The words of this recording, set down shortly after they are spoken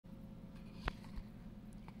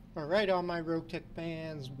Alright, all my RougeTech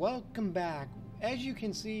fans, welcome back. As you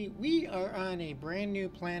can see, we are on a brand new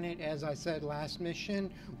planet, as I said last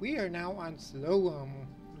mission. We are now on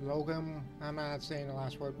Logum, I'm not saying the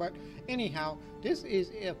last word, but anyhow, this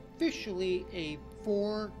is officially a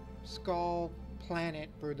 4-skull planet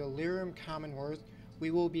for the Lyrium Commonwealth.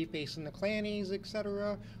 We will be facing the Clannies,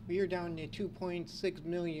 etc. We are down to 2.6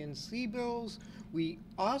 million sea bills. We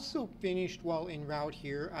also finished while en route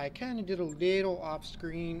here. I kind of did a little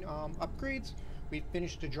off-screen upgrades. We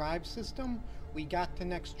finished the drive system. We got the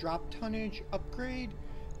next drop tonnage upgrade.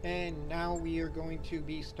 And now we are going to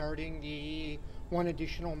be starting the one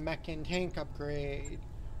additional mech and tank upgrade.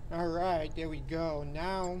 Alright, there we go.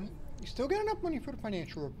 Now, we still got enough money for the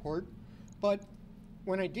financial report. But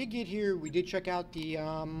when I did get here, we did check out the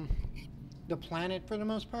planet for the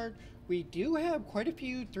most part. We do have quite a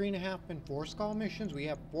few 3.5 and 4 skull missions. We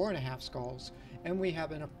have 4.5 skulls, and we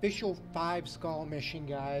have an official 5 skull mission,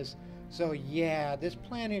 guys. So yeah, this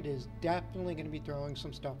planet is definitely going to be throwing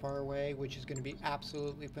some stuff our way, which is going to be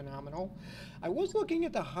absolutely phenomenal. I was looking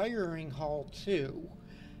at the hiring hall too.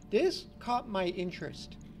 This caught my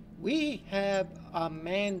interest. We have a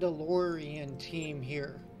Mandalorian team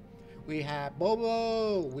here. We have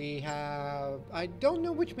Bobo, we have... I don't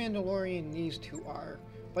know which Mandalorian these two are,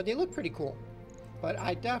 but they look pretty cool. But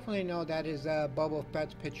I definitely know that is Boba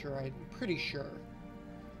Fett's picture, I'm pretty sure.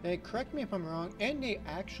 And correct me if I'm wrong, and they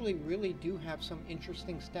actually really do have some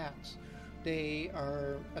interesting stats. They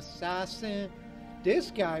are Assassin. This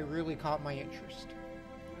guy really caught my interest.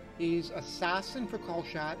 He's Assassin for call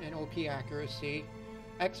shot and OP accuracy,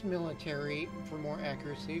 ex-military for more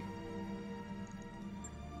accuracy.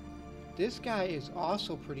 This guy is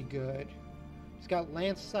also pretty good. He's got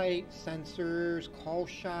lance sight, sensors, call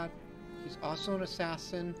shot. He's also an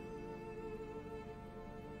assassin.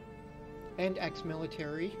 And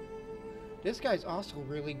ex-military. This guy's also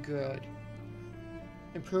really good.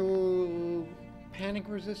 Improve panic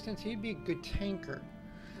resistance. He'd be a good tanker.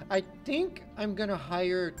 I think I'm gonna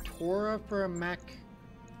hire Tora for a mech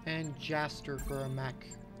and Jaster for a mech.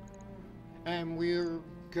 And we're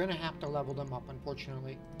gonna have to level them up,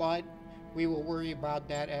 unfortunately. But we will worry about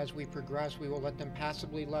that as we progress. We will let them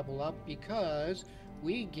passively level up because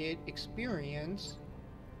we get experience.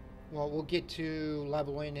 Well, we'll get to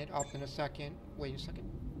leveling it up in a second. Wait a second.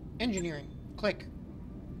 Engineering. Click.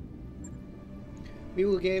 We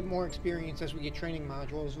will get more experience as we get training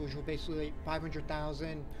modules, which will basically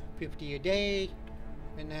 500,000, 50 a day.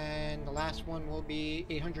 And then the last one will be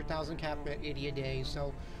 800,000 capped at 80 a day.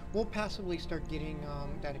 So we'll passively start getting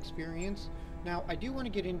that experience. Now, I do want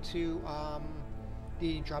to get into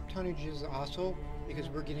the drop tonnages also, because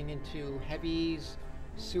we're getting into heavies,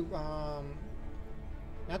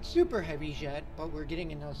 not super heavies yet, but we're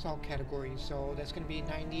getting into assault categories. So that's going to be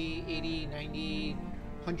 90, 80, 90,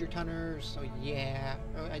 100 tonners. So yeah,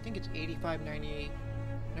 I think it's 85, 90,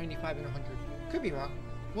 95, and 100. Could be wrong.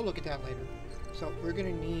 We'll look at that later. So we're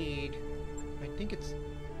going to need, I think it's,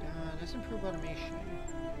 let's improve automation.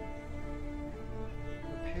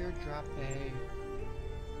 Repair drop bay.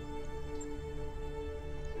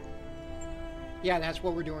 Yeah, that's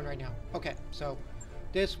what we're doing right now. Okay, so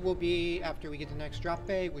this will be after we get the next drop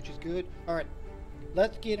bay, which is good. Alright,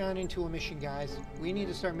 let's get on into a mission, guys. We need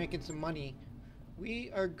to start making some money.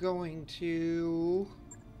 We are going to...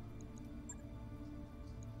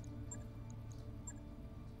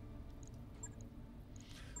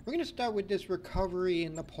 We're going to start with this recovery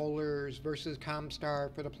in the polars versus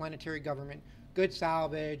Comstar for the planetary government. Good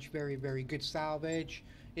salvage, very, very good salvage.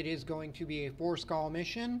 It is going to be a 4-skull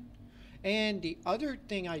mission. And the other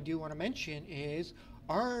thing I do want to mention is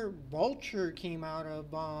our vulture came out of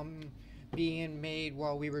being made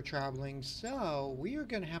while we were traveling. So we are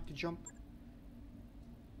going to have to jump.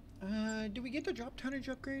 Do we get the drop tonnage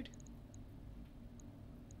upgrade?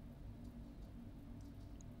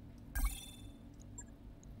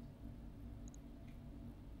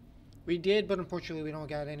 We did, but unfortunately we don't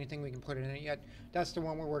got anything we can put in it yet. That's the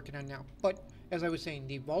one we're working on now. But as I was saying,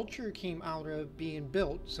 the vulture came out of being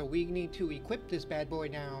built, so we need to equip this bad boy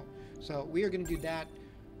now. So we are going to do that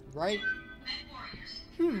right.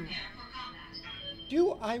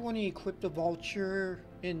 Do I want to equip the vulture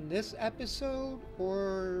in this episode,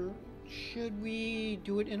 or should we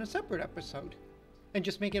do it in a separate episode and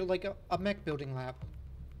just make it like a mech building lab?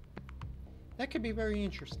 That could be very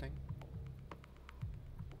interesting.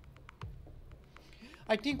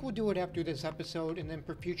 I think we'll do it after this episode, and then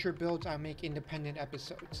for future builds I'll make independent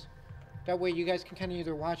episodes. That way you guys can kind of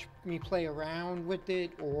either watch me play around with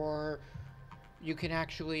it, or you can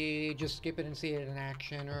actually just skip it and see it in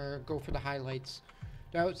action, or go for the highlights.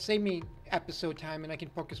 That would save me episode time, and I can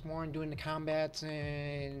focus more on doing the combats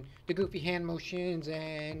and the goofy hand motions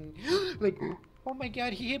and like, oh my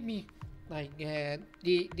god, he hit me. Like the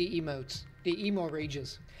emotes, the emo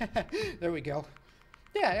rages. There we go.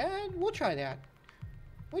 Yeah, we'll try that.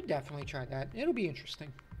 We'll definitely try that. It'll be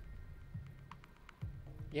interesting.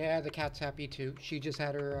 Yeah, the cat's happy too. She just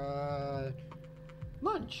had her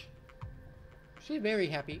lunch. She's very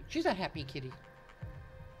happy. She's a happy kitty.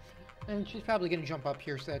 And she's probably going to jump up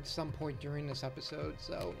here at some point during this episode,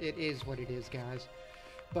 so it is what it is, guys.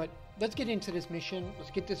 But let's get into this mission. Let's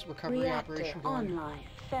get this recovery operation going. Online.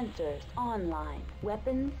 Sensors online.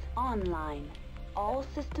 Weapons online. All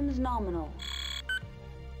systems nominal.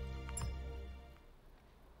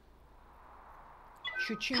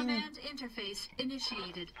 Cha-ching. Command interface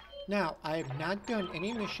initiated. Now, I have not done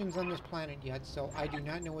any missions on this planet yet, so I do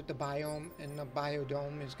not know what the biome and the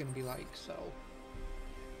biodome is going to be like,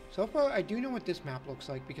 So far, I do know what this map looks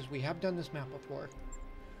like, because we have done this map before.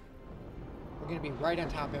 We're going to be right on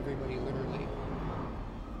top of everybody, literally.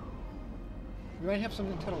 We might have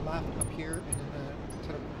something to the left up here, and then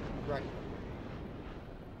to the right.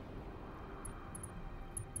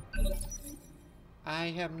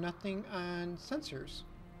 I have nothing on sensors.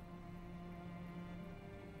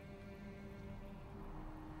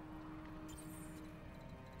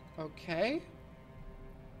 Okay.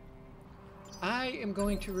 I am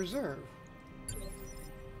going to reserve.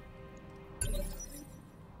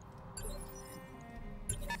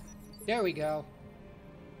 There we go.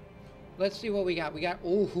 Let's see what we got. We got,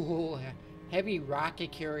 oh, heavy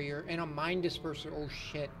rocket carrier and a mine disperser. Oh,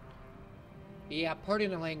 shit. Yeah,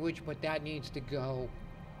 pardon the language, but that needs to go.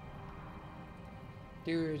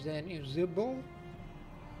 There's an Izola?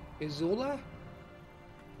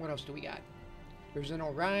 What else do we got? There's an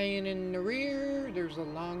Orion in the rear. There's a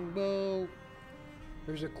longbow.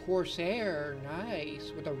 There's a Corsair.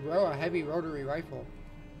 Nice. With a heavy rotary rifle.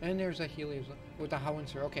 And there's a Helios with a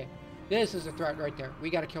howitzer. Okay. This is a threat right there. We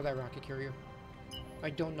gotta kill that rocket carrier. I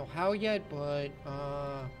don't know how yet, but,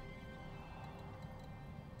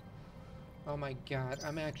 oh my god.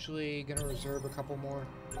 I'm actually gonna reserve a couple more.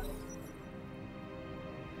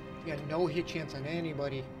 We got no hit chance on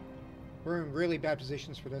anybody. We're in really bad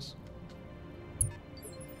positions for this.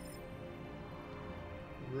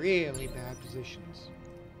 Really bad positions.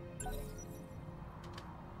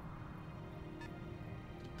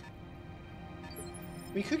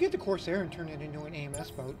 We could get the Corsair and turn it into an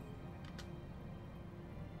AMS boat.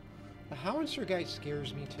 The howitzer guy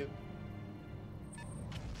scares me too.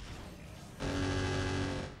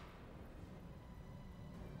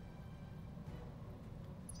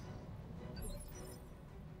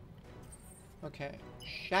 Okay,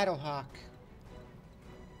 Shadowhawk.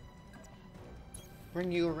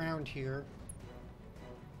 Bring you around here.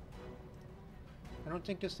 I don't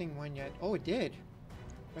think this thing went yet. Oh, it did.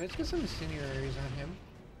 Right, let's get some incendiaries on him.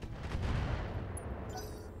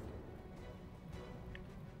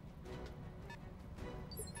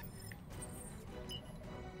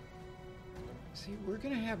 See, we're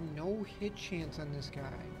gonna have no hit chance on this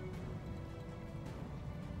guy.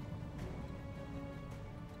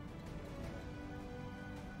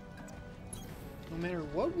 No matter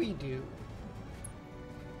what we do.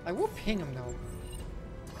 I will ping him though.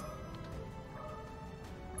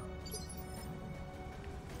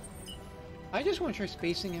 I just want to try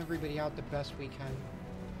spacing everybody out the best we can.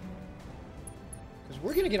 Because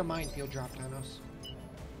we're going to get a minefield dropped on us.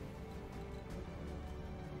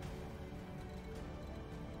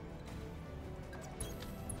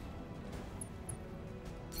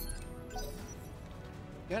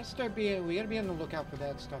 We gotta be on the lookout for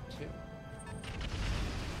that stuff too.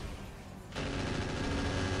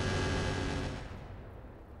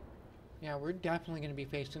 Yeah, we're definitely going to be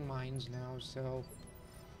facing mines now, so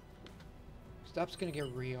stuff's going to get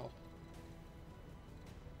real.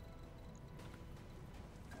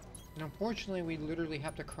 And unfortunately, we literally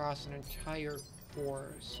have to cross an entire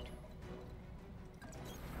forest.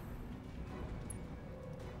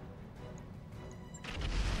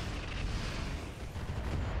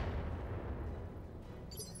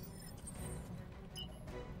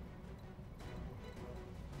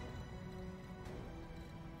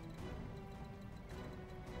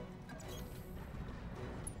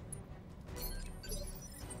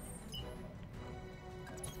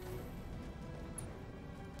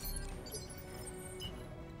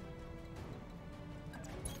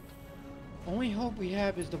 Only hope we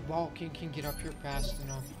have is the Vulcan can get up here fast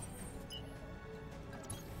enough.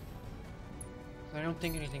 I don't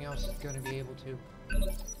think anything else is going to be able to.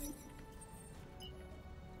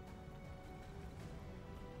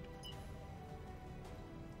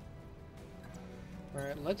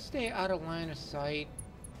 Alright, let's stay out of line of sight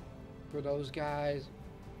for those guys.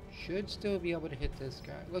 Should still be able to hit this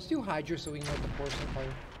guy. Let's do Hydra so we can let the force fire.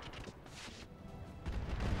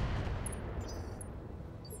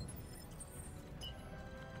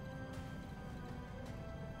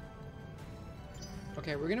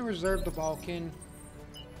 Okay, we're gonna reserve the Vulcan.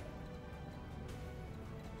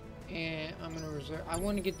 And I'm gonna reserve... I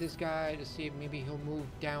want to get this guy to see if maybe he'll move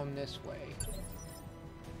down this way.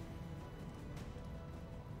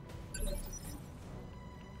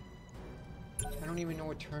 I don't even know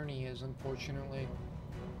what turn he is, unfortunately.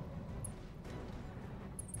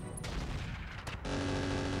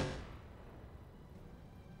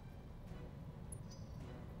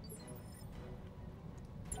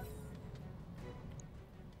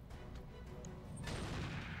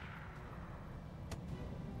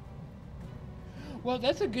 Well,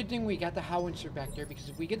 that's a good thing we got the howitzer back there, because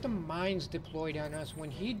if we get the mines deployed on us,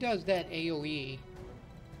 when he does that AoE,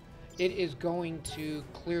 it is going to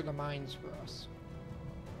clear the mines for us.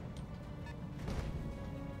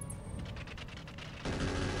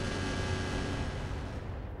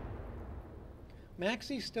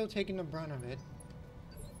 Maxie's still taking the brunt of it.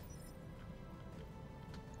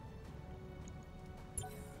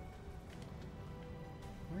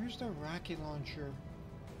 Where's the rocket launcher?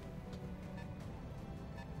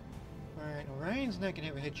 Alright, Orion's not gonna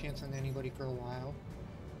have a hit chance on anybody for a while.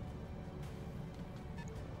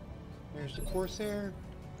 There's the Corsair.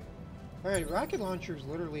 Alright, rocket launcher is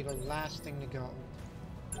literally the last thing to go.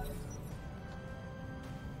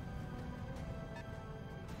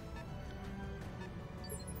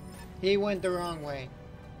 He went the wrong way.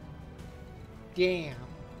 Damn.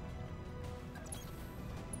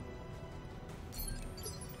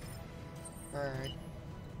 Alright.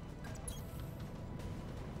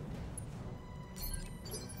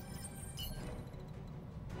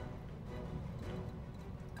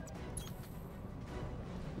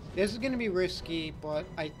 This is going to be risky, but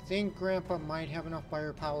I think Grandpa might have enough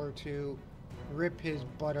firepower to rip his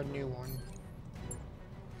butt a new one.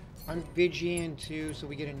 I'm Vigian too, so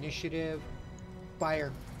we get initiative.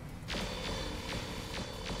 Fire.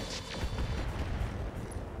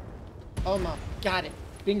 Oh no, got it.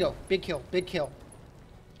 Bingo. Big kill, big kill.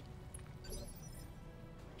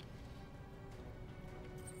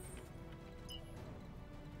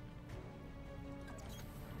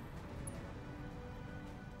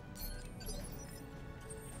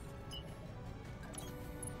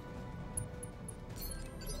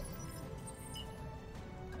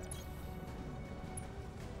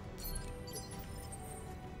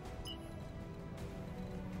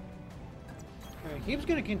 He was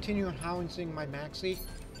going to continue housing my Maxi.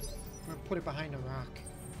 I'm going to put it behind a rock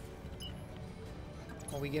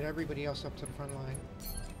while we get everybody else up to the front line.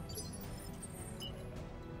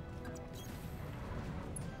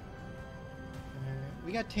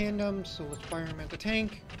 We got tandems, so let's fire him at the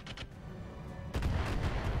tank.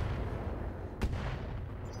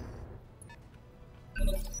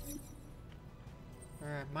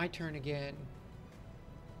 Alright, my turn again.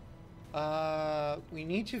 We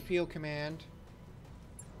need to field command.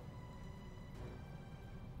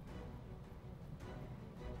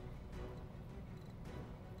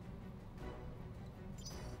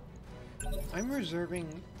 I'm reserving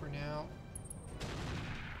for now.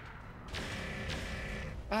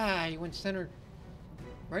 Ah, he went center.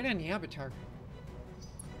 Right on the avatar.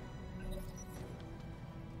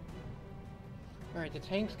 Alright, the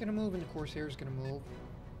tank's gonna move and the Corsair's gonna move.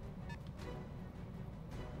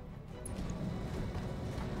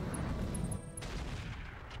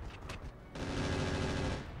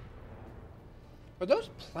 Are those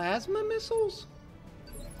plasma missiles?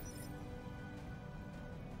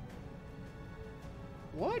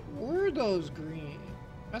 What were those green?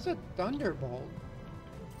 That's a thunderbolt.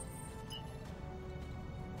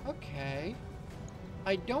 Okay.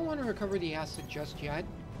 I don't want to recover the acid just yet.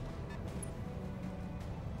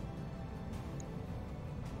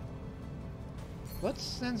 Let's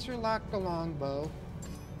sensor lock the longbow.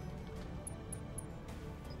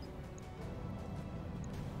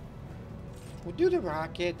 We'll do the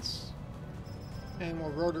rockets, and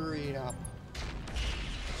we'll rotary it up.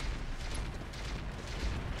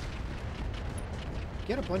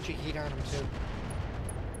 Get a bunch of heat on him too.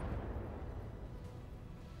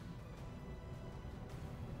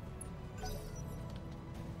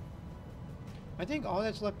 I think all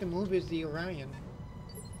that's left to move is the Orion,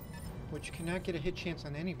 which cannot get a hit chance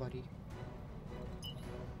on anybody.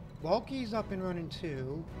 Bulky's up and running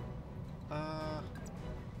too.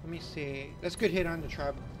 Let me see. That's a good hit on the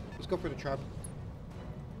Trub. Let's go for the Trub.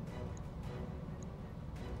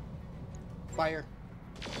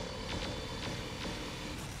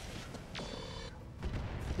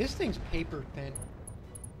 This thing's paper thin.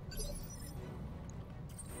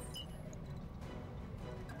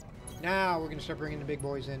 Now we're gonna start bringing the big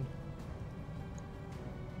boys in.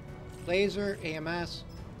 Laser, AMS,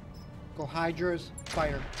 go Hydras,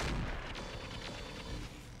 fire.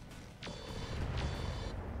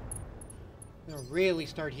 Gonna really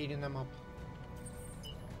start heating them up.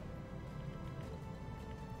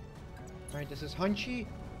 Alright, this is Hunchy.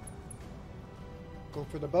 Go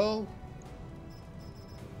for the bow.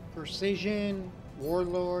 Precision,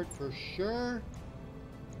 Warlord for sure.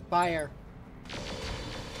 Fire.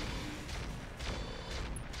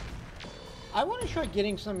 I want to try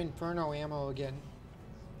getting some Inferno ammo again.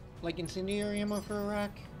 Like incendiary ammo for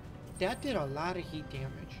Iraq. That did a lot of heat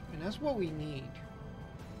damage, and that's what we need.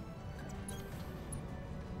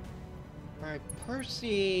 Alright,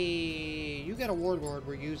 Percy, you got a Warlord,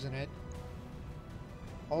 we're using it.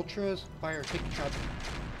 Ultras, fire, take the shot.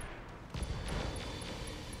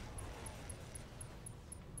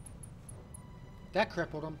 That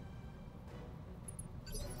crippled him.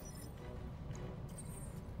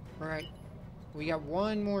 Alright, we got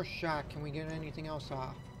one more shot. Can we get anything else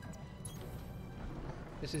off?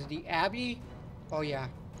 This is the Abbey. Oh yeah.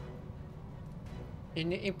 In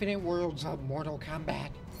the infinite worlds of Mortal Kombat.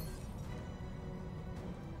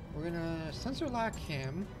 We're gonna sensor lock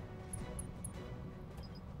him.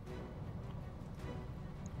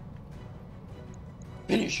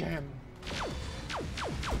 Finish him.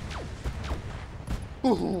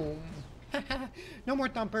 Boom. No more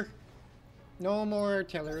thumper. No more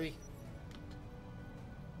artillery.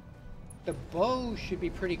 The bow should be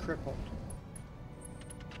pretty crippled.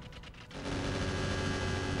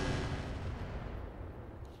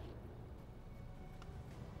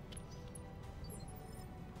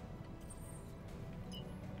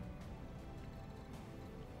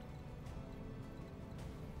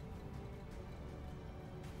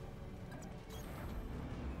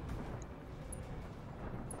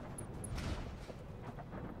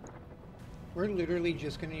 We're literally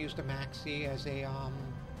just going to use the Maxi as a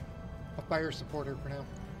fire supporter for now.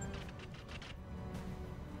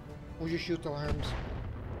 We'll just shoot the alarms.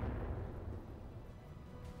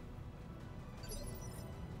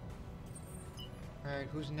 Alright,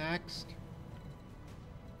 who's next?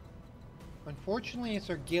 Unfortunately,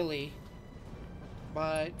 it's our Ghillie,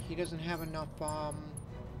 but he doesn't have enough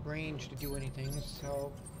range to do anything,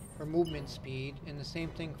 so, or movement speed, and the same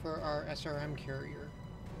thing for our SRM carrier.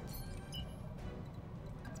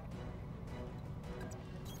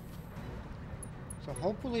 So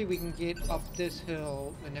hopefully we can get up this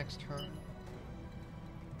hill the next turn.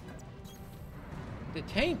 The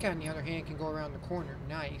tank, on the other hand, can go around the corner.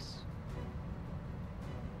 Nice.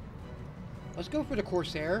 Let's go for the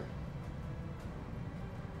Corsair.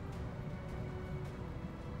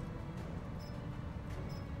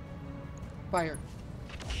 Fire.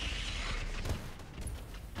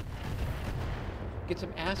 Get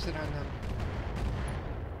some acid on them.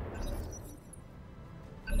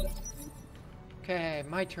 Okay,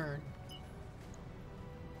 my turn.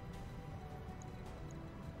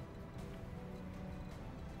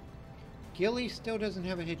 Ghillie still doesn't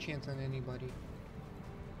have a hit chance on anybody.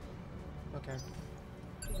 Okay.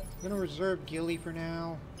 I'm gonna reserve Ghillie for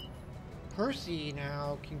now. Percy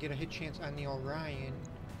now can get a hit chance on the Orion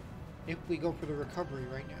if we go for the recovery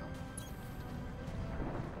right now.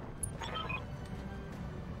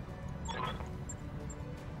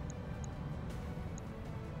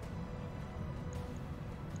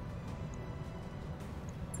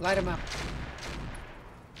 Light him up.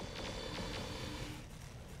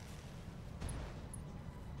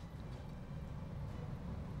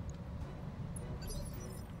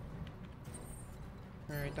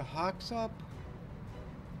 Alright, the Hawk's up,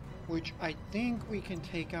 which I think we can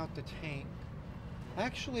take out the tank.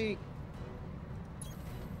 Actually,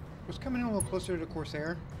 was coming in a little closer to the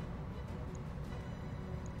Corsair.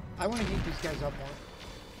 I want to heat these guys up more.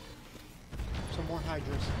 Some more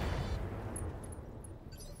Hydras.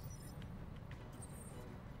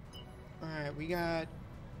 Alright, we got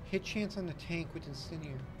hit chance on the tank with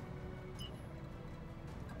Incendiary.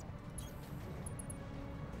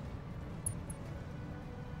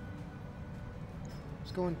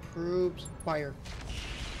 Let's go in probes. Fire.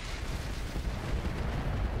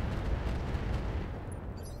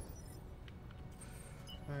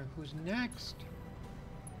 Alright, who's next?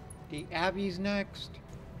 The Abbey's next,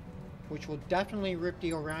 which will definitely rip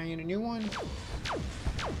the Orion a new one.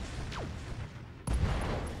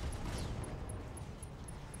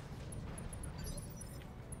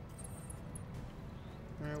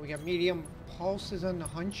 Alright, we got medium pulses on the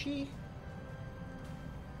Hunchy.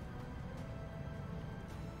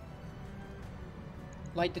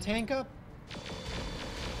 Light the tank up.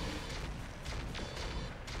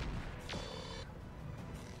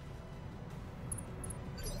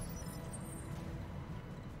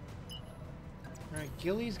 Alright,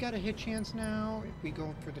 Gilly's got a hit chance now. If we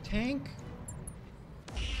go for the tank.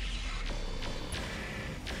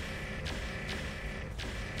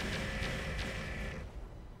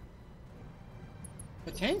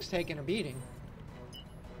 The tank's taking a beating.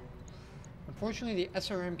 Unfortunately, the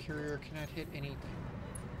SRM carrier cannot hit anything.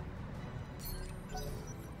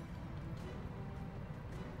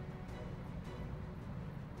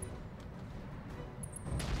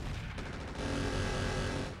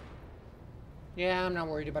 Yeah, I'm not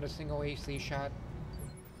worried about a single AC shot.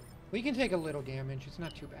 We can take a little damage. It's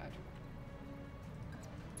not too bad.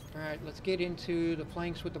 Alright, let's get into the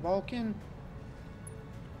flanks with the Vulcan.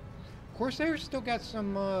 Corsair's still got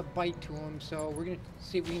some bite to him, so we're going to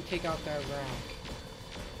see if we can take out that rack.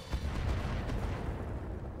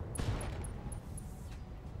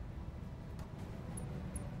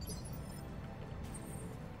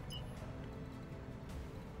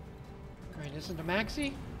 Alright, this is the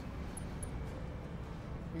Maxi.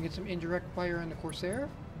 We can get some indirect fire on the Corsair.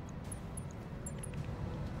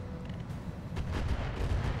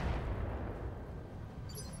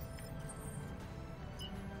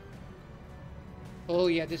 Oh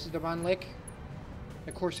yeah, this is the Von Lick.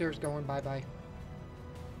 The Corsair's going bye-bye.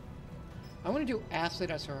 I want to do acid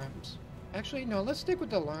SRMs. Actually, no, let's stick with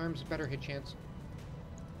the alarms. Better hit chance.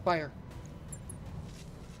 Fire.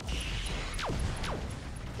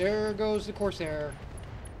 There goes the Corsair.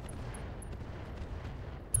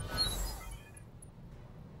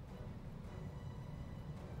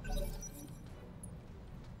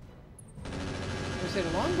 I say the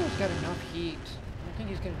longbow's got enough heat. I don't think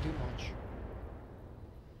he's going to do much.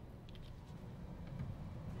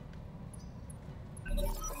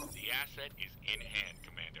 The asset is in hand,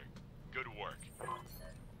 Commander. Good work.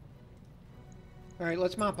 Alright,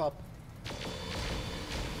 let's mop up.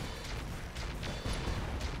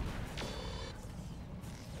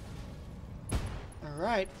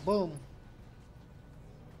 Alright, boom.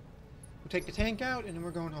 We'll take the tank out and then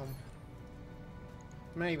we're going home.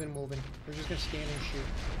 I'm not even moving. We're just gonna stand and shoot.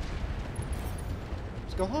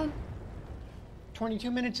 Let's go home.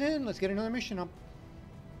 22 minutes in, let's get another mission up.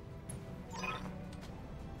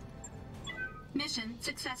 Mission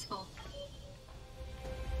successful.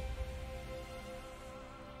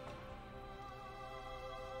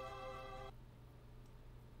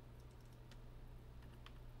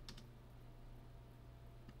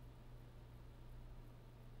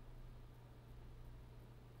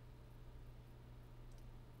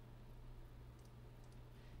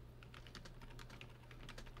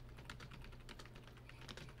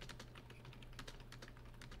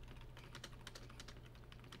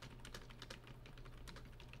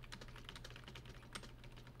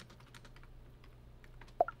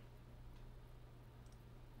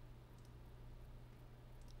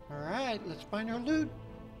 Alright, let's find our loot.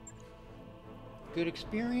 Good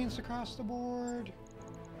experience across the board.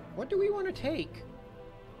 What do we want to take?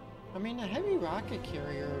 I mean, a heavy rocket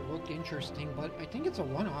carrier looked interesting, but I think it's a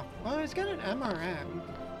one-off. Well, it's got an MRM.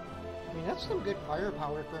 I mean, that's some good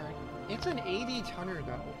firepower for it. It's an 80-tonner,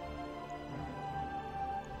 though.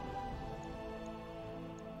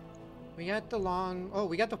 We got the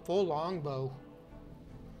we got the full longbow.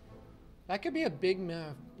 That could be a big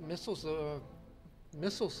missile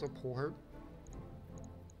support.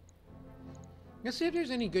 Let's see if there's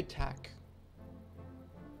any good tech.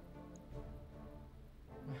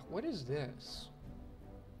 What is this?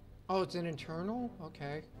 Oh, it's an internal?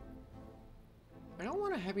 Okay. I don't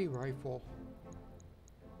want a heavy rifle.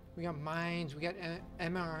 We got mines, we got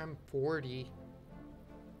MRM 40.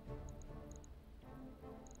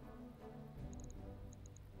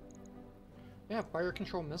 Yeah, fire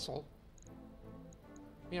control missile.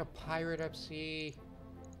 We have Pirate FC.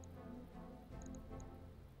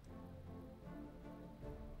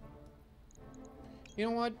 You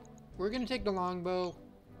know what? We're gonna take the longbow.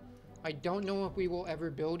 I don't know if we will ever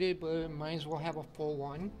build it, but might as well have a full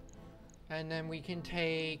one. And then we can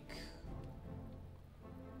take...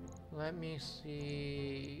 Let me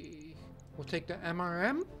see... We'll take the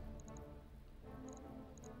MRM.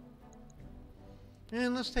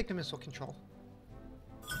 And let's take the missile control.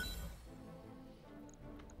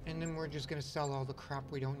 And then we're just gonna sell all the crap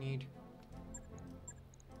we don't need.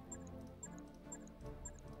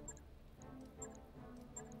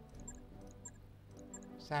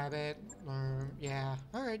 Sabbath, yeah.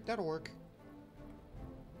 Alright, that'll work.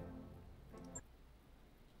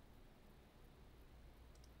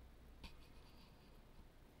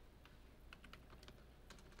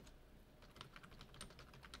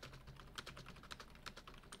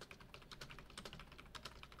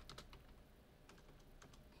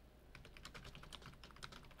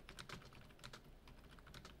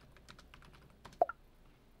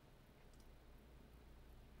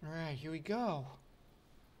 Alright, here we go.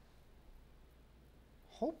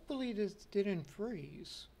 Hopefully this didn't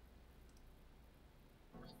freeze.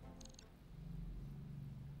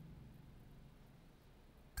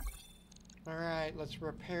 Alright, let's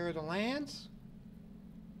repair the lands.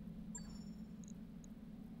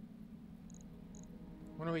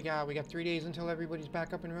 What do we got? We got 3 days until everybody's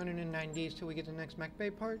back up and running and 9 days till we get the next mech bay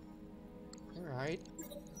part. Alright.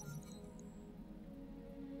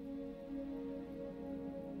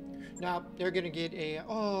 Now, they're gonna get a...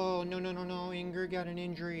 Oh, no, no, no, no. Inger got an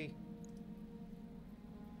injury.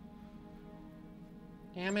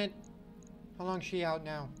 Damn it. How long's she out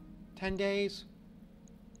now? 10 days?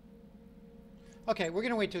 Okay, we're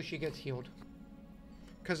gonna wait till she gets healed.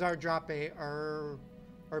 Because our drop bay, our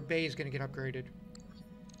bay is gonna get upgraded.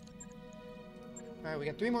 Alright, we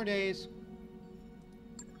got 3 more days.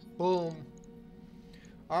 Boom.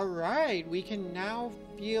 Alright, we can now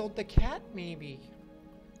field the cat, maybe.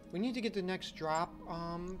 We need to get the next drop,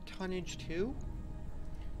 tonnage too.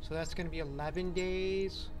 So that's gonna be 11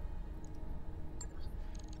 days.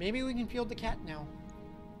 Maybe we can field the cat now.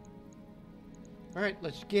 Alright,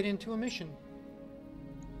 let's get into a mission.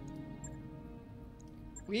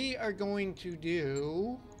 We are going to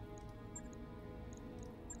do...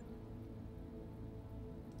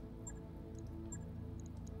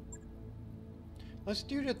 Let's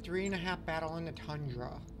do the 3.5 battle in the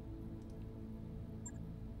tundra.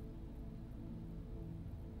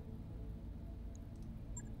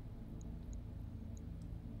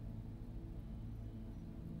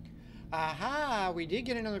 Aha! We did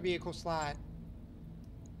get another vehicle slot.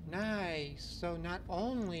 Nice. So not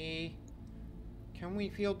only can we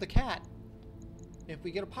field the cat, if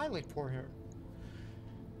we get a pilot for her.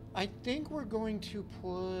 I think we're going to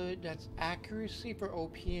put... That's accuracy for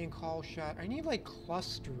OP and call shot. I need, like,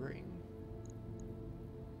 clustering.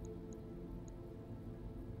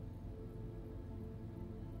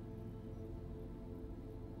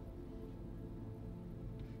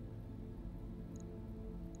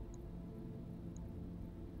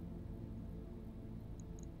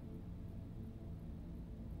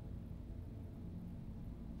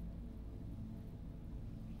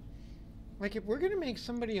 Like, if we're gonna make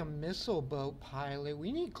somebody a missile boat pilot,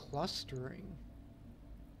 we need clustering.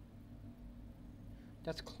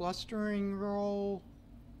 That's clustering roll.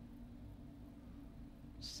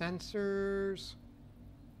 Sensors.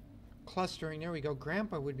 Clustering, there we go.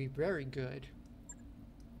 Grandpa would be very good.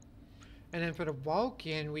 And then for the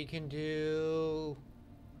Vulcan, we can do...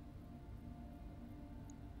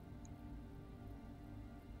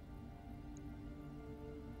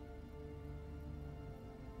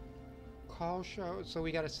 Call show. So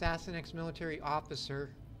we got assassin ex-military officer.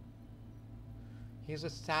 He's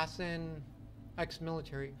assassin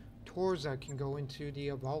ex-military. Torza can go into the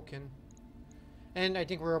Vulcan. And I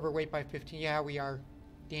think we're overweight by 15. Yeah, we are.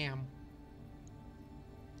 Damn.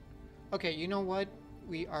 Okay, you know what?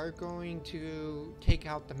 We are going to take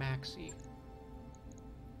out the Maxi.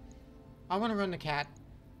 I want to run the cat.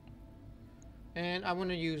 And I want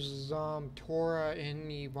to use Tora in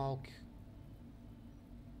the Vulc.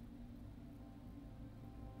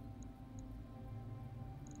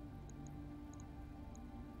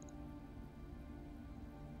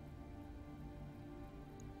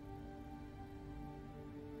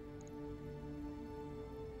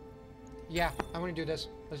 Yeah, I want to do this.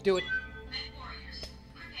 Let's do it.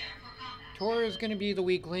 Tor is going to be the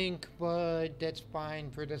weak link, but that's fine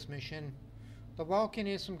for this mission. The Vulcan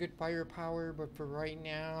is some good firepower, but for right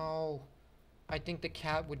now, I think the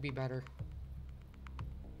cat would be better.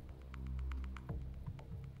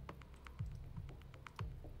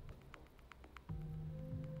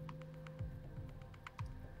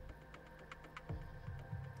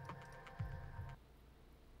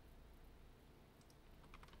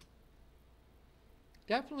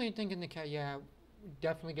 Definitely thinking the cat, yeah,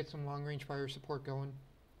 definitely get some long-range fire support going.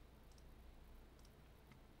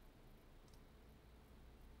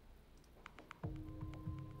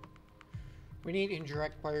 We need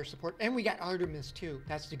indirect fire support, and we got Artemis too.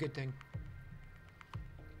 That's the good thing.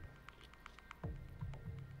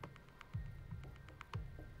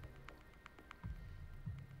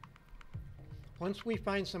 Once we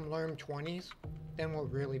find some Lerm 20s, then we'll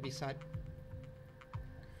really be set.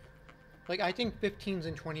 Like, I think 15s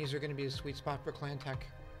and 20s are going to be a sweet spot for clan tech.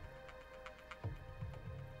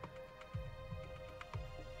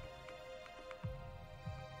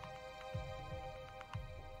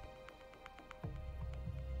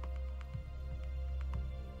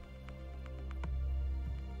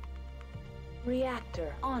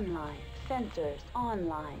 Reactor online. Sensors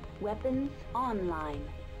online. Weapons online.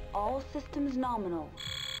 All systems nominal.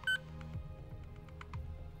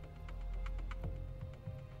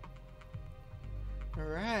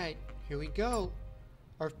 Alright, here we go.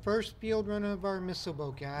 Our first field run of our missile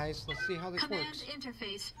boat, guys. Let's see how this Command works.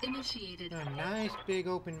 interface initiated. A nice big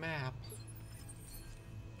open map.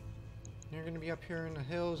 They're gonna be up here in the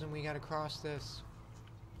hills and we gotta cross this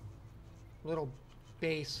little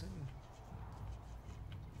basin.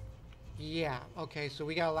 Yeah, okay, so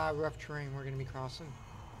we got a lot of rough terrain we're gonna be crossing.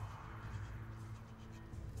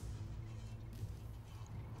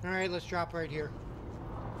 Alright, let's drop right here.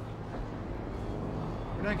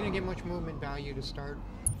 We're not gonna get much movement value to start.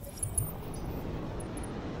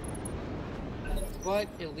 But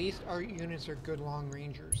at least our units are good long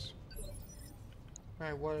rangers.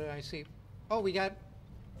 Alright, what did I see? Oh, we got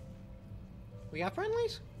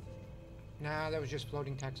friendlies? Nah, that was just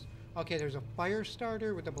floating text. Okay, there's a fire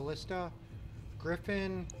starter with a ballista,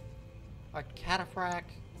 griffin, a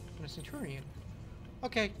cataphract, and a centurion.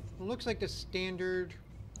 Okay, looks like the standard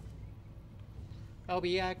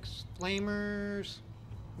LBX, flamers,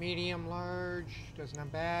 medium, large, does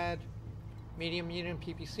not bad. Medium unit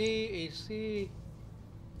PPC, AC.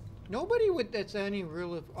 Nobody that's any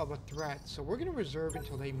real of a threat, so we're gonna reserve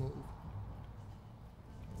until they move.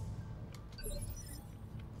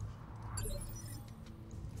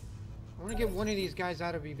 I want to get one of these guys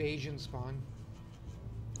out of evasion spawn.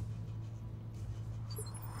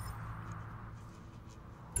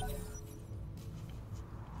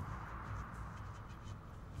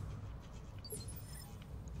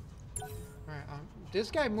 Alright,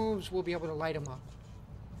 this guy moves, we'll be able to light him up.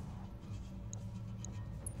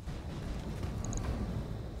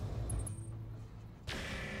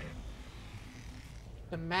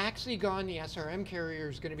 The Maxi Gun, the SRM carrier,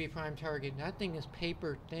 is going to be prime target. That thing is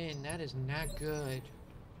paper thin. That is not good.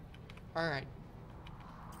 Alright.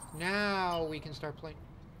 Now we can start playing.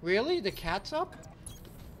 Really? The cat's up?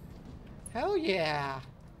 Hell yeah.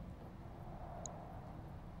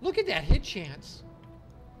 Look at that hit chance.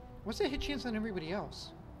 What's the hit chance on everybody else?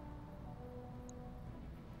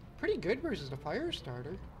 Pretty good versus the fire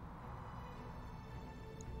starter.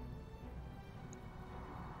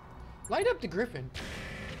 Light up the Griffin.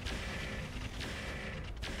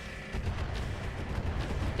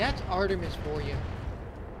 That's Artemis for you.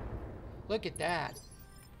 Look at that.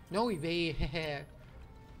 No evade.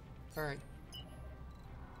 Alright.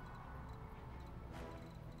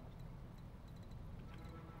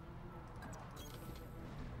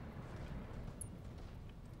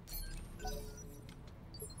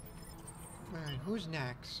 Alright, who's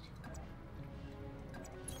next?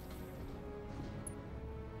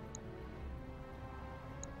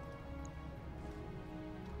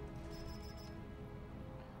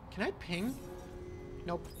 Can I ping?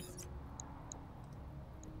 Nope.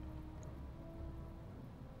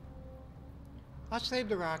 I'll save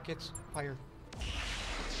the rockets. Fire.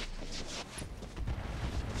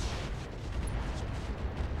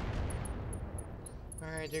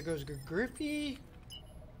 Alright, there goes Griffey.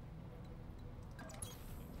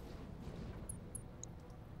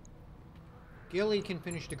 Gilly can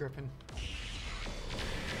finish the Griffin.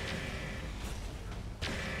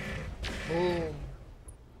 Boom.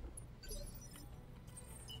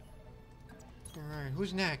 Alright,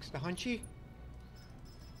 who's next? The Hunchy?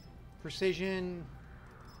 Precision.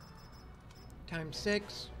 Times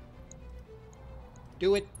 6.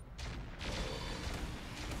 Do it.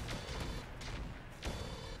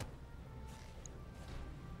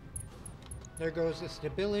 There goes the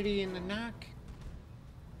stability in the knock.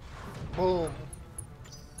 Boom.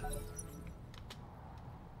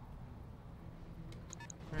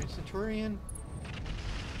 Alright, Centurion.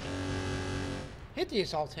 Hit the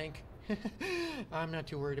assault tank. I'm not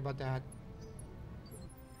too worried about that.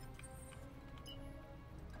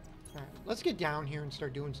 Alright, let's get down here and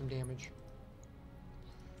start doing some damage.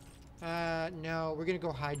 No, we're gonna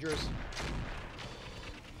go Hydras.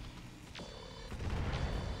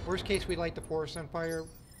 Worst case, we light the forest on fire.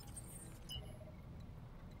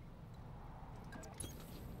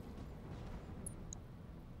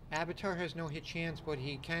 Avatar has no hit chance, but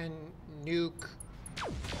he can nuke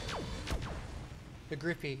the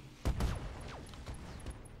Griffey.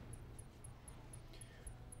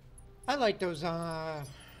 I like those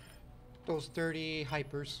 30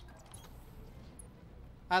 hypers.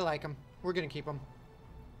 I like them. We're gonna keep them.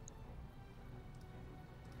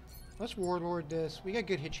 Let's warlord this. We got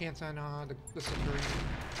good hit chance on the Centurion.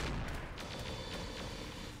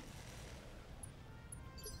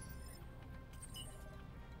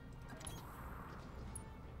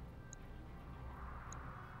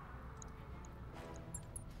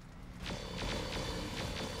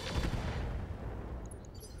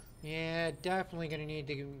 Yeah, definitely gonna need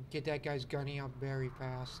to get that guy's gunny up very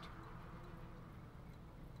fast.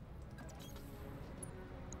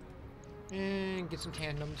 And get some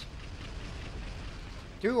tandems.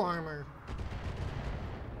 2 armor.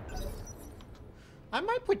 I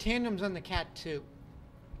might put tandems on the cat too.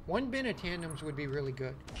 1 bin of tandems would be really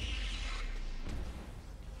good.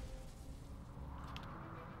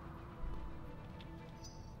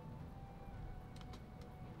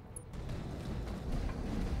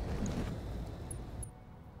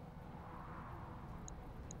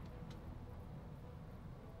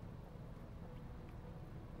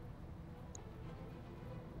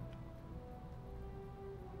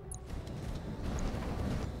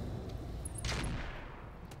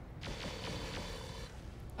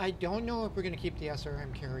 I don't know if we're going to keep the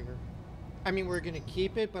SRM carrier. I mean, we're going to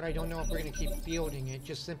keep it, but I don't know if we're going to keep fielding it,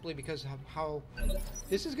 just simply because of how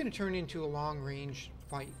this is going to turn into a long-range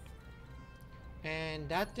fight. And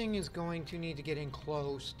that thing is going to need to get in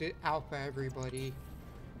close to alpha everybody.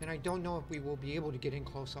 And I don't know if we will be able to get in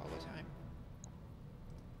close all the time.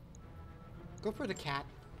 Go for the cat.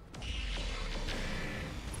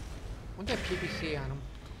 Want that PPC on him.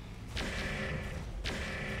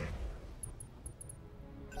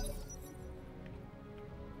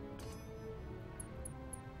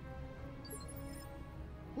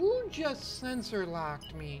 Who just sensor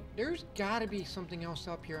locked me? There's gotta be something else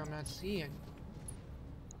up here I'm not seeing.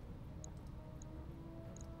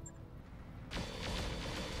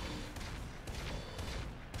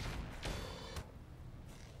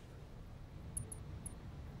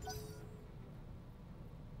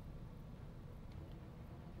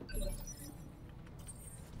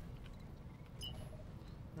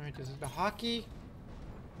 Alright, this is the hockey.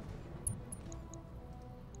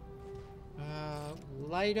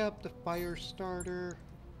 Light up the fire starter.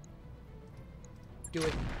 Do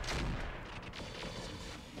it.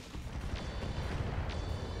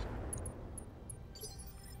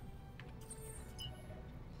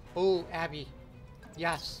 Oh, Abby.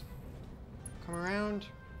 Yes. Come around.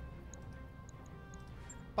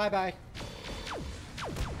 Bye-bye.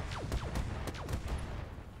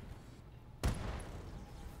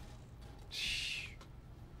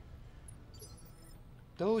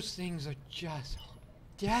 Those things are just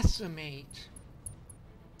decimate.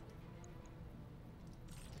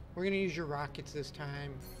 We're gonna use your rockets this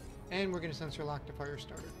time, and we're gonna sensor lock the fire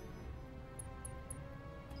starter.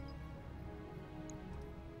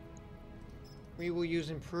 We will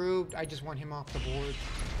use improved. I just want him off the board.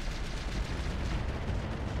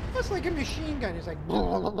 That's like a machine gun. It's like.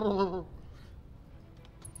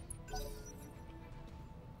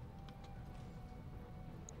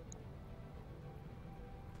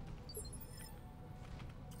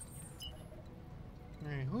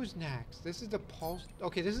 Alright, who's next? This is the pulse.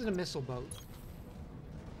 Okay, this is a missile boat.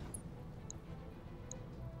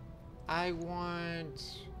 I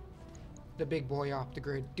want the big boy off the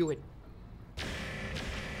grid. Do it.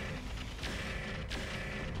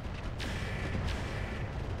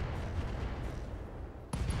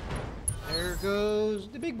 There goes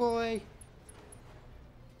the big boy.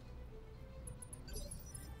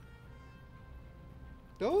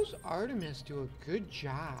 Those Artemis do a good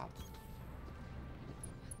job.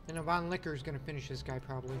 And Von Licker's gonna finish this guy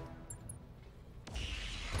probably.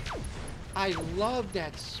 I love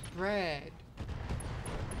that spread.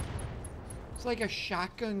 It's like a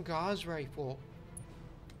shotgun gauze rifle.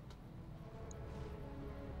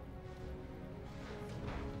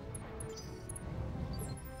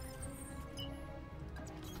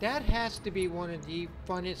 That has to be one of the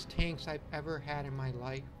funnest tanks I've ever had in my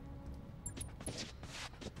life.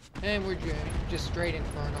 And we're just straight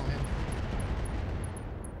Inferno him.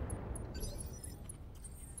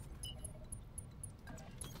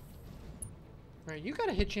 Alright, you got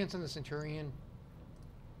a hit chance on the Centurion.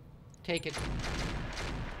 Take it.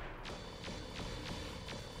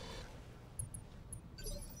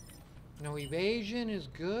 No evasion is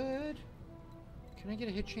good. Can I get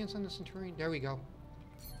a hit chance on the Centurion? There we go.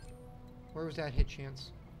 Where was that hit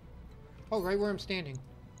chance? Oh, right where I'm standing.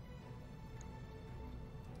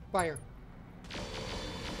 Fire.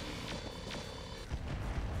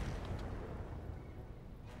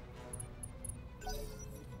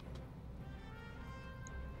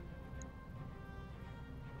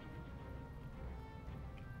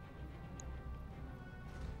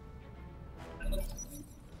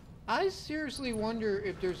 I seriously wonder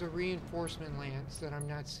if there's a reinforcement lance that I'm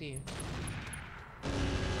not seeing.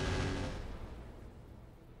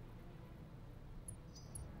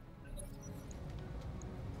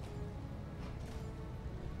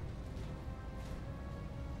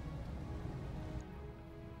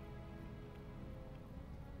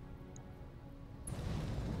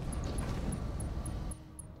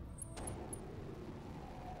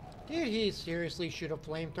 Did he seriously shoot a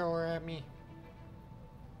flamethrower at me?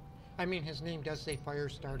 I mean, his name does say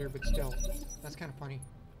Firestarter, but still. That's kind of funny.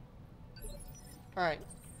 Alright.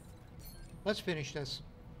 Let's finish this.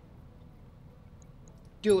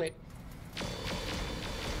 Do it.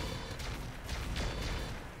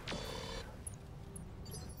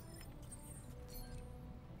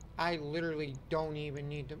 I literally don't even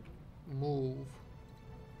need to move.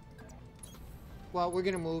 Well, we're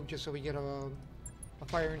gonna move just so we get a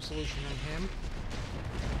firing solution on him.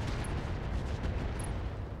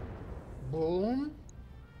 Boom.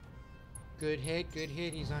 Good hit, good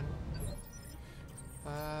hit. He's on.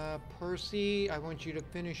 Percy, I want you to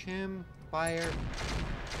finish him. Fire.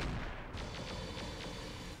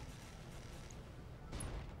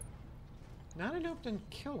 Not enough to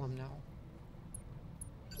kill him now.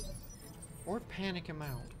 Or panic him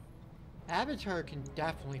out. Avatar can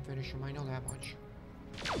definitely finish him, I know that much.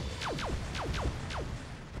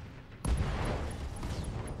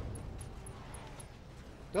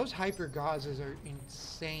 Those hyper gauzes are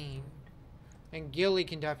insane. And Gilly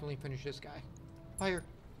can definitely finish this guy. Fire.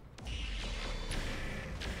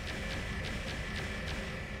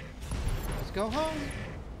 Let's go home.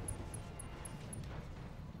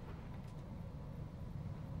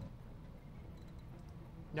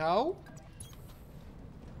 No?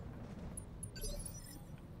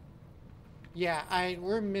 Yeah,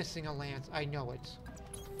 we're missing a lance. I know it.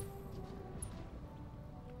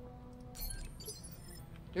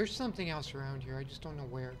 There's something else around here. I just don't know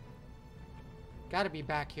where. Gotta be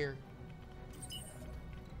back here.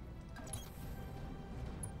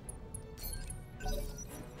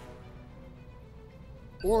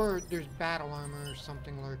 Or there's battle armor or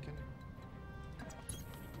something lurking.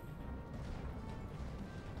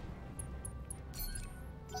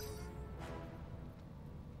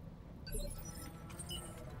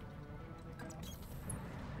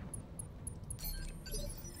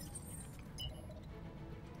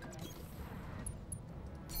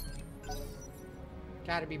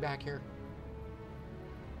 Gotta be back here.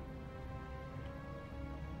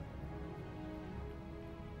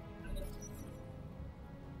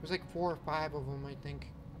 There's like 4 or 5 of them, I think.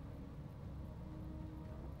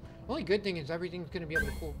 Only good thing is everything's gonna be able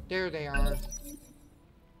to pull. There they are.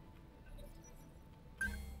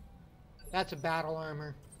 That's a battle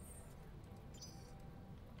armor.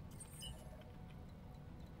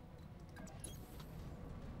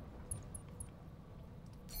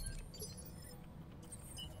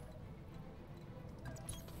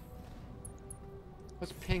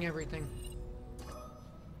 Let's ping everything.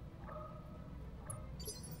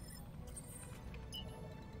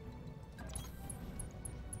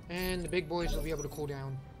 And the big boys will be able to cool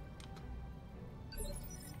down.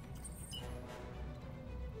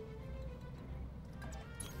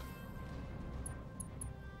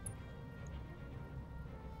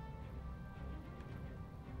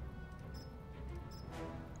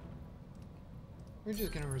 We're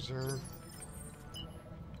just gonna reserve.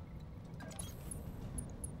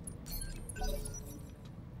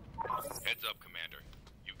 Heads up, Commander.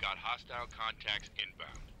 You've got hostile contacts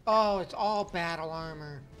inbound. Oh, it's all battle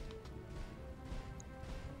armor.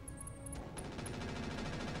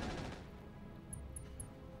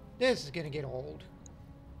 This is gonna get old.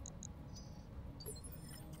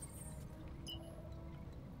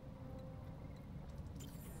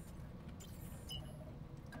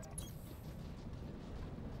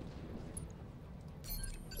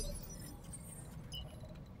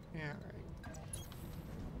 Yeah, right.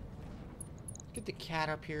 Get the cat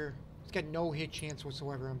up here. It's got no hit chance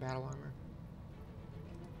whatsoever on battle armor.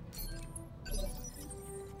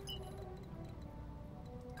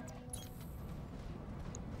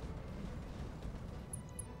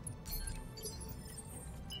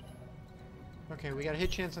 Okay, we got a hit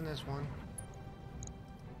chance on this one.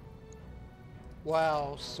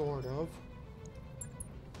 Well, sort of.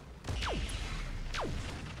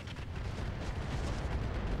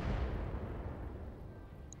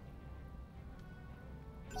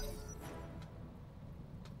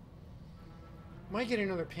 Might get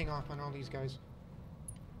another ping off on all these guys.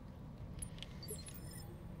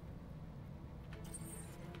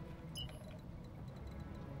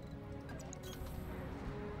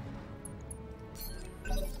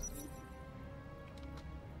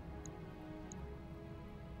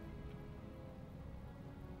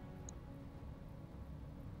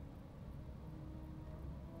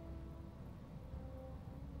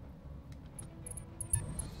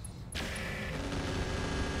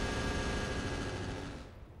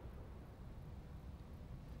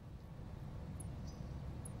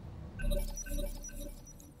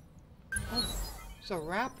 Oh, it's a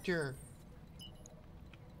raptor.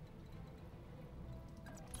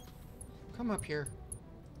 Come up here.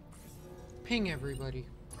 Ping everybody.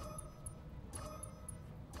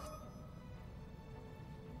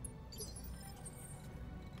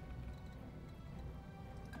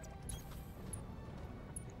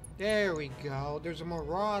 There we go. There's a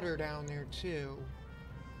marauder down there too.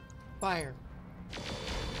 Fire.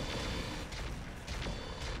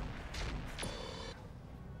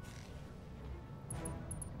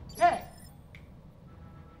 Hey!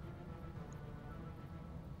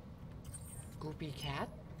 Goopy cat?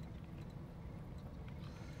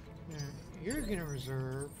 You're gonna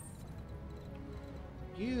reserve.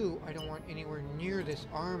 You, I don't want anywhere near this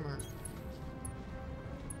armor.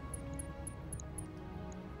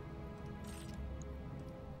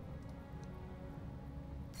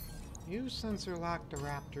 You sensor lock the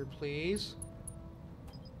raptor, please.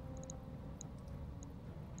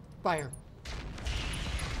 Fire.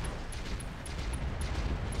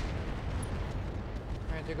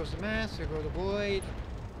 Alright, there goes the mask, there goes the void.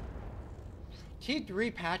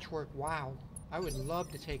 T3 patchwork, wow. I would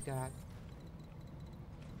love to take that.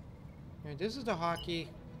 Alright, this is the hockey.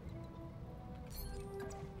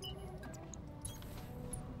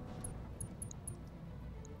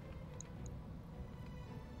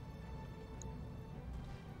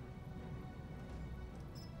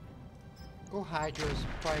 Go Hydras,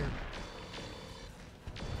 fire.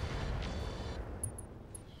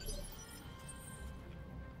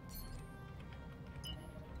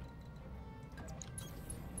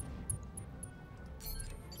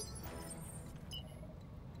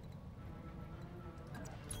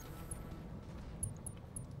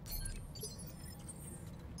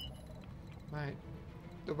 Right.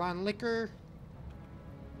 The Von Liquor.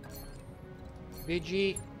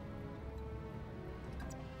 Vigi.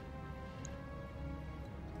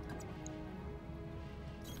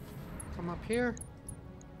 Come up here.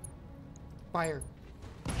 Fire.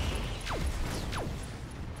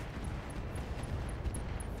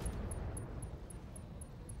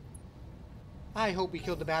 I hope we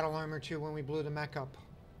killed the battle armor too when we blew the mech up.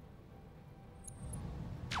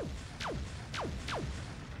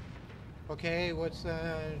 Okay, what's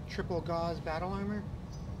triple gauze battle armor?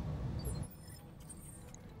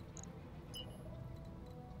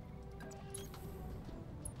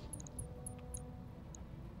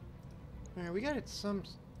 Alright, we got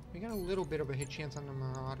a little bit of a hit chance on the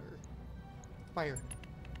Marauder. Fire.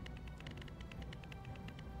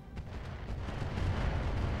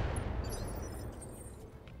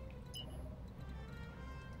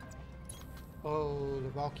 Oh, the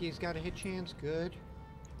Valky's got a hit chance. Good.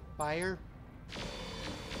 Fire.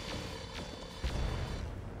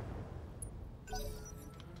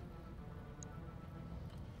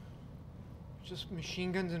 Just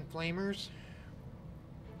machine guns and flamers.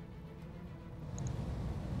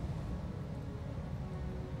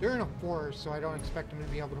 They're in a forest, so I don't expect them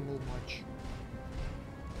to be able to move much.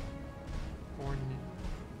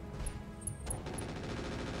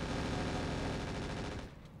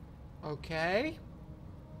 Okay.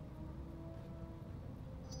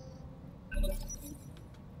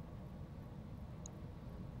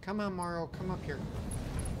 Come on, Mario, come up here.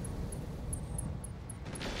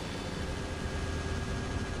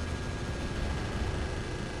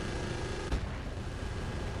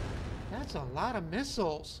 That's a lot of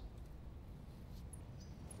missiles.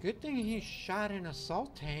 Good thing he shot an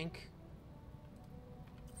assault tank.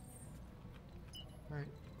 Alright,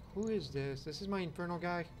 who is this? This is my Infernal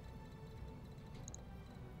guy.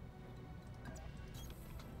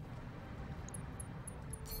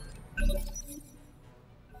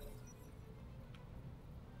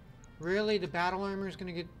 Really? The battle armor is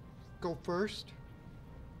gonna go first?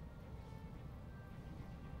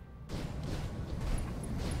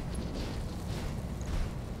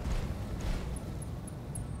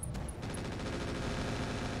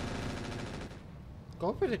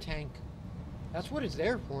 Go for the tank. That's what it's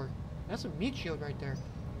there for. That's a meat shield right there.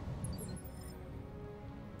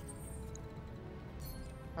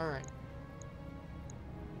 Alright.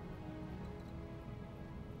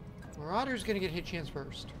 Marauder's gonna get hit chance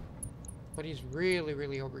first. But he's really,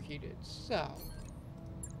 really overheated. So.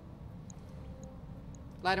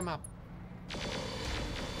 Light him up.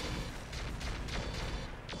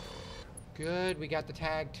 Good, we got the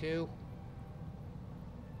tag too.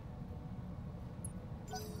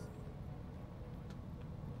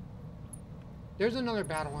 There's another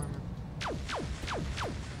battle armor.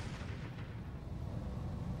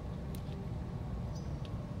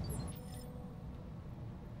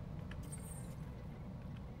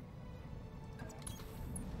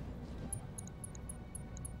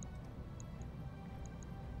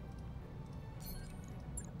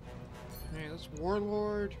 Alright, let's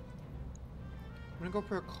Warlord. gonna go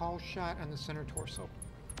for a call shot on the center torso.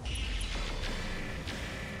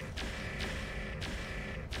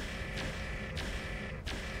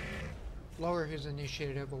 Lower his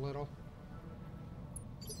initiative a little.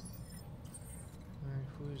 Alright,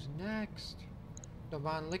 who's next? The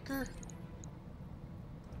Von Licker?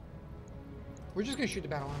 We're just gonna shoot the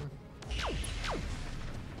battle armor.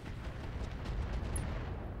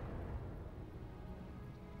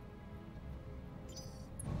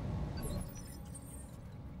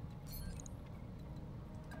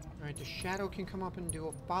 Alright, the Shadow can come up and do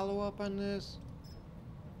a follow-up on this.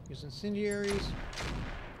 Use incendiaries.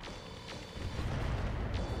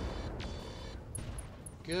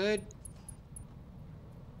 Good.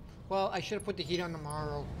 Well, I should have put the heat on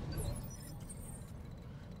tomorrow.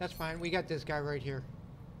 That's fine. We got this guy right here.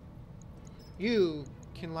 You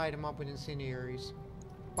can light him up with incendiaries.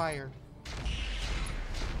 Fire.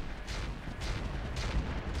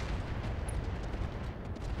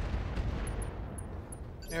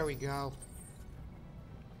 There we go.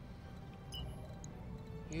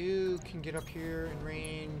 You can get up here in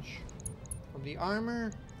range of the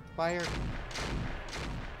armor. Fire.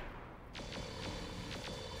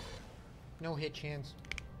 No hit chance.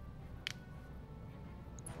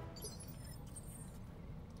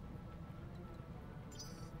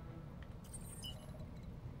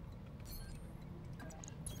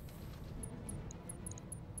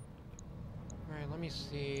 Alright, let me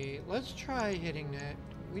see. Let's try hitting that.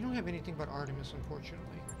 We don't have anything but Artemis,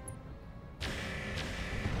 unfortunately.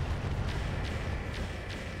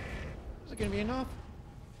 Is it gonna be enough?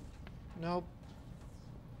 Nope.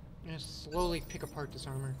 I'm gonna slowly pick apart this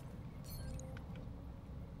armor.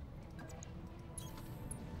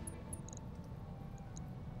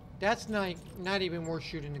 That's not even worth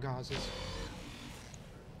shooting the gauzes.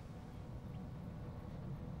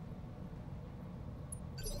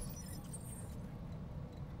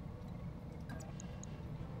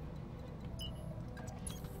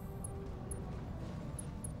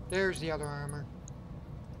 There's the other armor.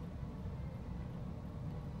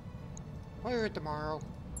 Fire it tomorrow.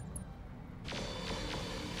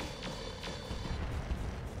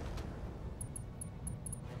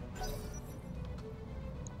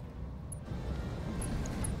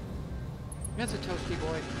 That's a toasty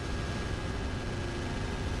boy.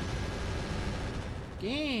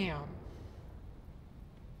 Damn.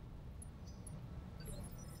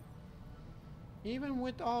 Even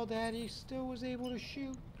with all that, he still was able to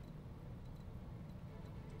shoot.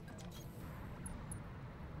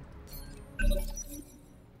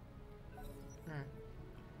 Alright.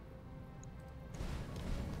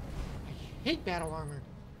 I hate battle armor.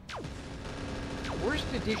 Worst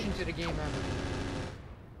addition to the game ever.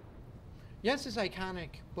 Yes, it's iconic,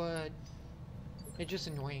 but it's just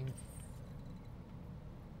annoying.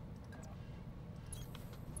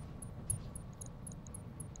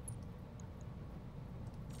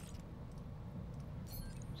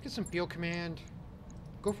 Let's get some field command.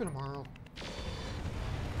 Go for tomorrow.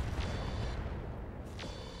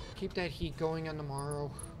 Keep that heat going on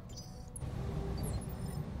tomorrow.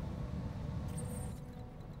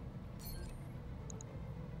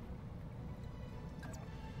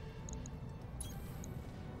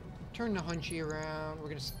 Turn the Hunchy around. We're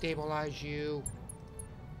gonna stabilize you.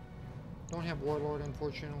 Don't have Warlord,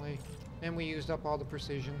 unfortunately. And we used up all the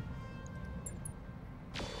precision.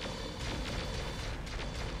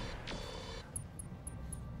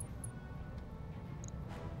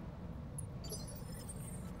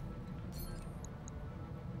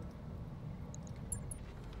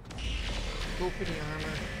 Go for the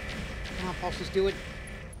armor. Come on, Pulses, do it.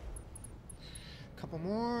 Couple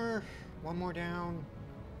more. One more down.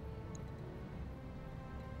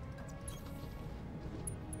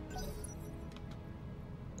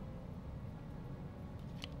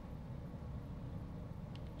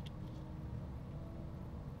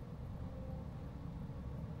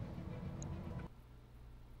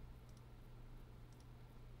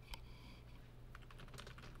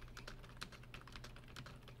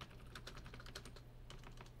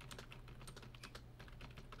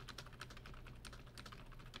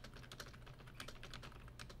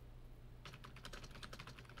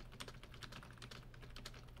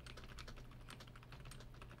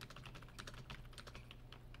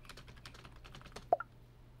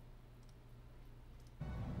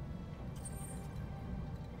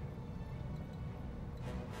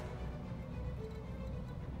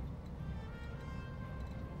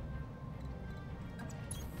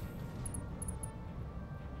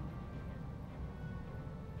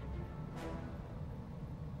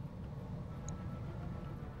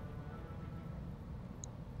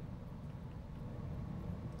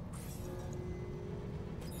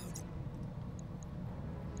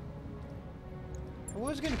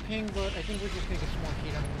 was gonna ping, but I think we're just gonna get some more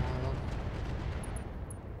heat on tomorrow.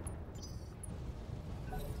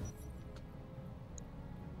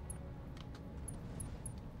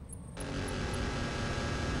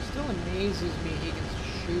 Still amazes me he can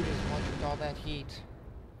shoot as much with all that heat.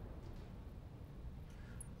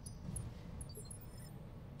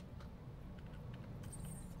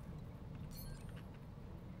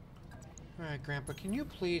 Alright, Grandpa, can you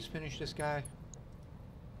please finish this guy?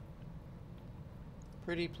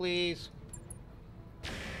 Pretty please.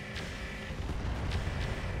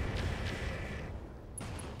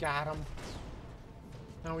 Got him.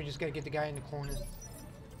 Now we just gotta get the guy in the corner.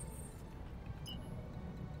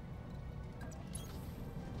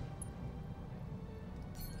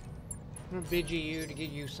 I'm gonna bid you to get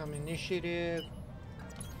you some initiative.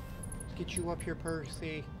 Let's get you up here,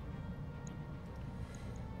 Percy.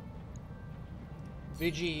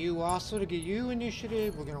 Bid you also to get you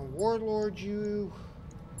initiative. We're gonna warlord you.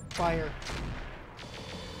 Fire.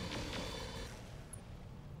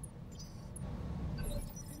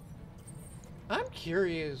 I'm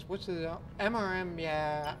curious. What's the MRM?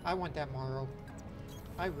 Yeah, I want that Morrow.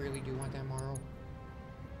 I really do want that Morrow.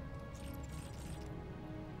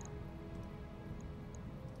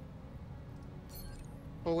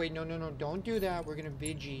 Oh wait, no, don't do that. We're gonna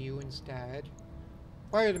VG you instead.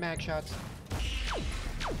 Fire the mag shots.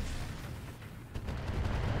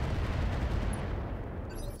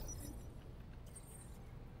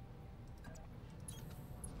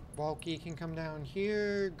 Bulky can come down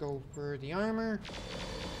here, go for the armor.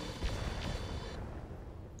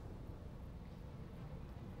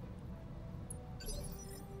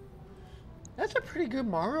 That's a pretty good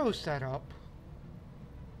Morrow setup.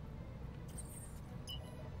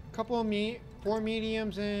 Couple of 4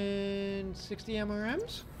 mediums and 60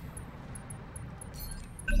 MRMs.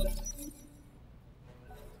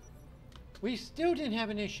 We still didn't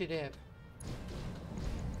have initiative.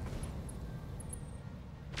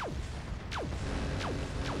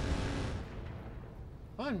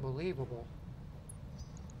 Unbelievable.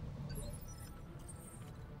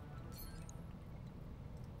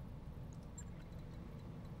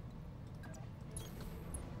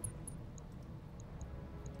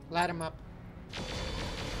 Light him up.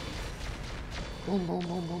 Boom, boom,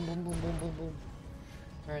 boom, boom, boom, boom, boom, boom, boom.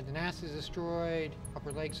 Alright, the NAS is destroyed.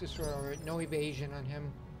 Upper leg's destroyed. Alright, no evasion on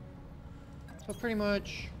him. So pretty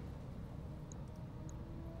much...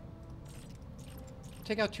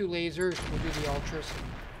 take out 2 lasers. We'll do the ultras.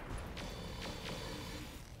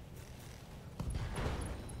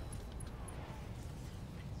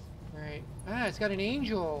 Alright. Ah, it's got an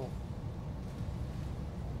angel.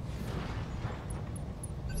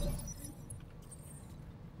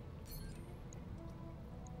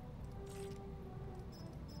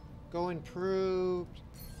 Go improved.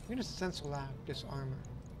 I'm gonna sense lock this armor.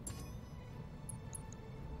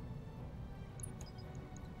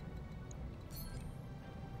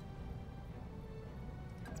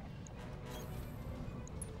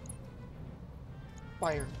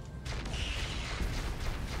 Fire.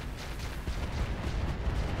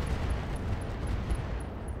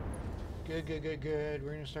 Good, good, good, good.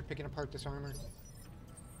 We're gonna start picking apart this armor.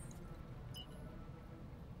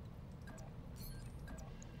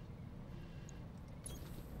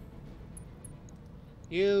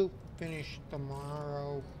 You finish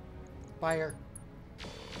tomorrow. Fire.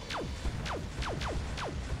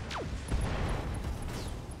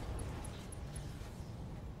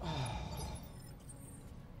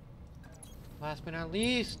 Last but not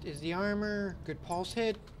least is the armor. Good pulse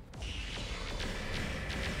hit.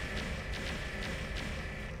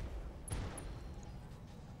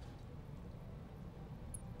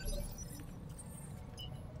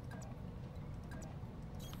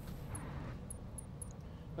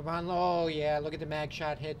 Oh yeah, look at the mag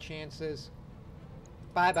shot hit chances.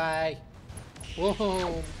 Bye bye.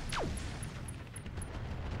 Whoa.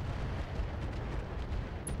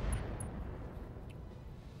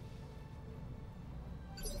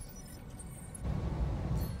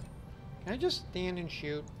 Can I just stand and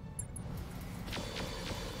shoot?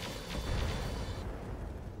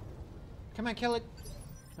 Come on, kill it.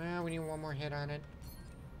 Ah, we need one more hit on it.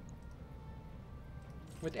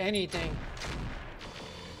 With anything.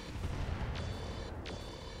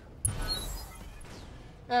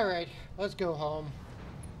 Alright, let's go home.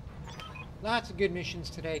 Lots of good missions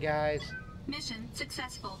today, guys. Mission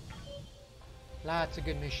successful. Lots of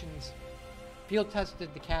good missions. Field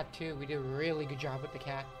tested the cat too. We did a really good job with the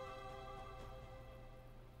cat.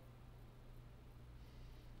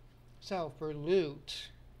 So, for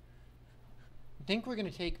loot, I think we're going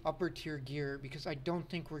to take upper tier gear because I don't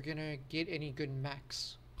think we're going to get any good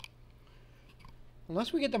mechs.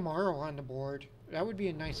 Unless we get the Morrow on the board. That would be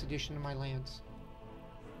a nice addition to my lands.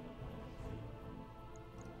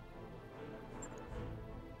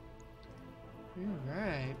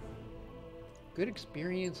 Alright. Good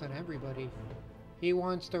experience on everybody. He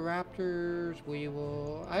wants the Raptors.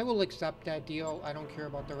 I will accept that deal. I don't care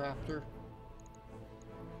about the Raptor.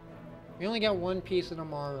 We only got one piece of the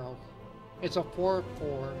Morrow. It's a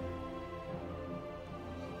 4/4.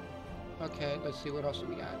 Okay, let's see what else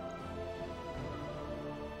we got.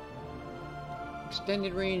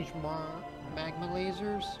 Extended range magma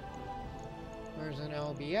lasers. There's an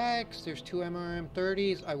LBX. There's 2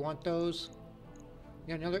 MRM-30s. I want those.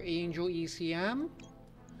 We got another Angel ECM.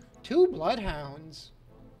 2 Bloodhounds.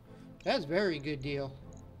 That's a very good deal.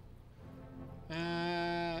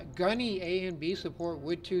 Gunny A and B support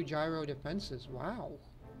with 2 gyro defenses. Wow.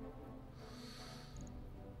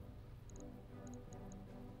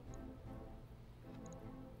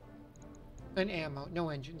 And ammo. No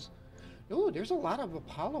engines. Oh, there's a lot of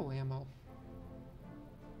Apollo ammo.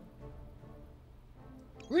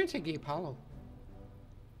 We're going to take the Apollo.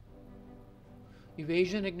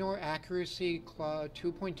 Evasion, ignore, accuracy,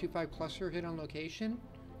 2.25 cluster hit on location.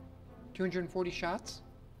 240 shots.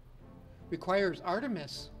 Requires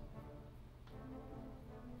Artemis.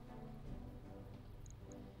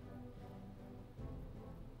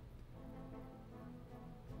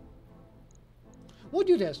 We'll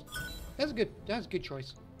do this. That's a good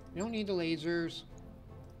choice. We don't need the lasers.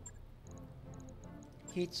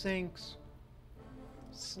 Heat sinks.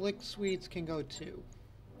 Slick Sweets can go too.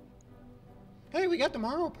 Hey, we got the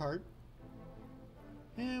Morrow part.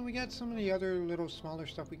 And we got some of the other little smaller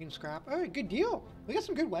stuff we can scrap. Alright, good deal. We got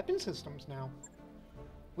some good weapon systems now.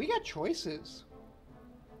 We got choices.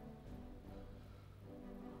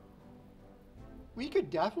 We could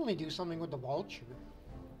definitely do something with the Vulture.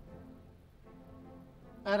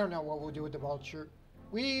 I don't know what we'll do with the Vulture.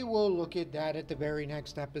 We will look at that at the very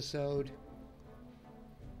next episode.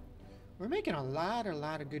 We're making a lot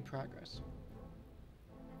of good progress.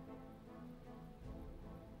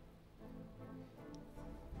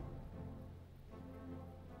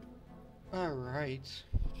 All right.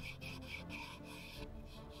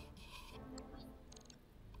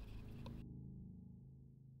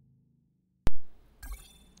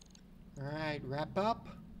 All right, wrap up.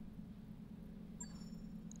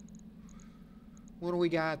 What do we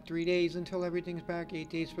got? 3 days until everything's back, 8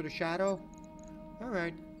 days for the shadow?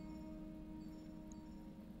 Alright.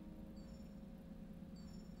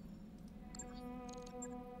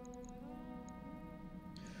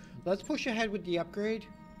 Let's push ahead with the upgrade.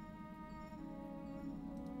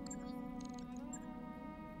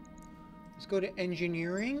 Let's go to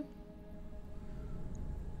engineering.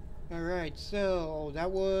 Alright, so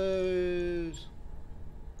that was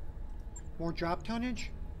more drop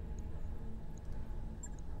tonnage.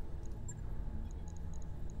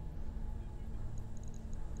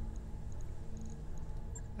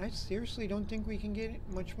 I seriously don't think we can get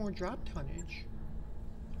much more drop tonnage.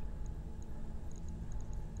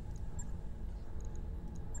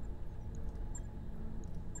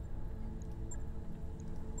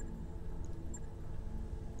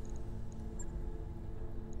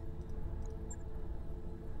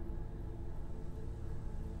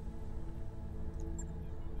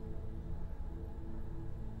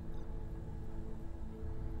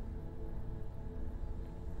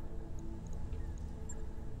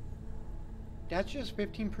 That's just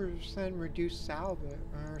 15% reduced salvage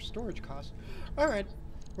or storage cost. Alright,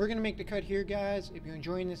 we're going to make the cut here, guys. If you're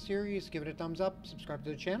enjoying this series, give it a thumbs up, subscribe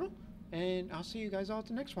to the channel, and I'll see you guys all at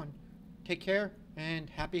the next one. Take care, and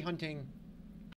happy hunting.